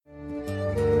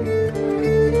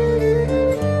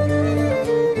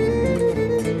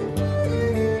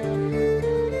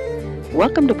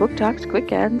Welcome to Book Talks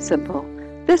Quick and Simple.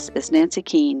 This is Nancy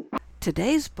Keene.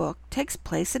 Today's book takes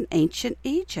place in ancient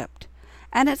Egypt,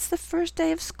 and it's the first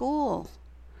day of school.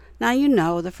 Now you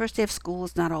know the first day of school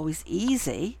is not always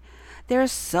easy. There are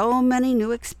so many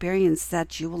new experiences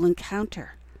that you will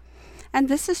encounter. And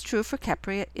this is true for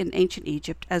Khepri in ancient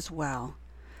Egypt as well.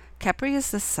 Khepri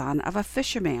is the son of a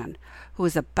fisherman who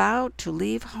is about to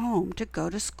leave home to go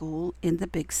to school in the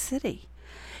big city.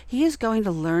 He is going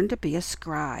to learn to be a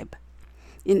scribe.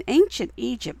 In ancient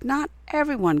Egypt, not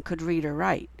everyone could read or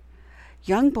write.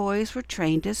 Young boys were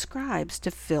trained as scribes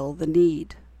to fill the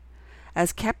need.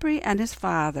 As Khepri and his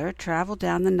father travel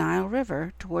down the Nile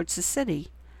River towards the city,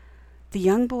 the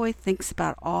young boy thinks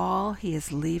about all he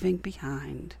is leaving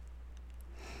behind.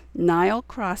 Nile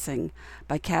Crossing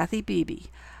by Katy Beebe,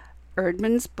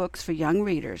 Erdman's Books for Young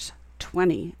Readers,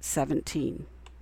 2017.